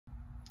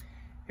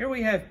Here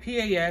we have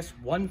PAS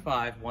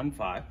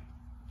 1515.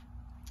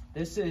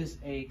 This is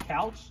a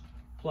couch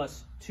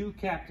plus two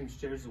captain's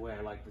chairs, the way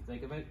I like to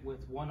think of it,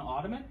 with one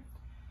ottoman.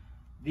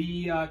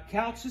 The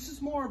couch, this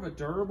is more of a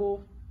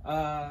durable,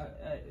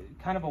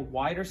 kind of a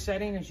wider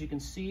setting. As you can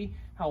see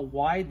how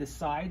wide the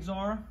sides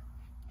are.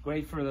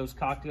 Great for those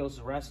cocktails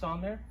to rest on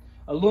there.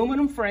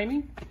 Aluminum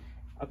framing,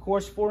 of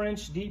course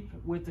 4-inch deep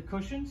with the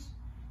cushions.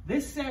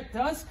 This set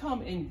does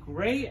come in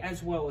gray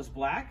as well as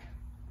black.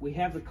 We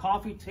have the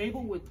coffee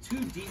table with two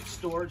deep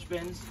storage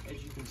bins,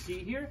 as you can see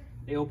here.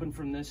 They open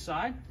from this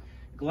side.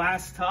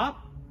 Glass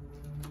top.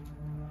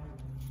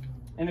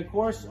 And of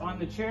course, on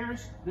the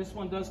chairs, this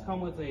one does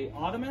come with a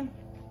ottoman.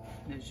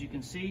 As you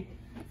can see,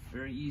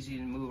 very easy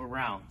to move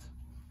around.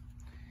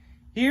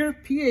 Here,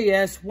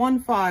 PAS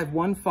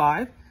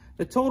 1515.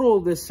 The total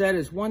of this set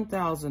is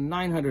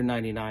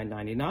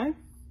 $1,999.99.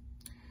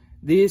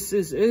 This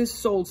is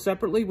sold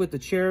separately with the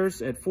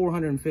chairs at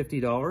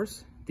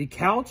 $450. The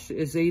couch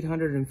is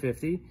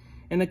 $850,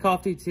 and the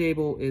coffee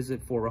table is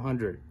at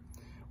 $400.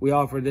 We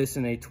offer this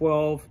in a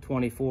 12,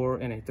 24,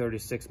 and a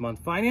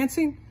 36-month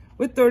financing.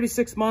 With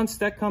 36 months,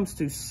 that comes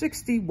to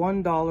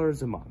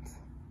 $61 a month.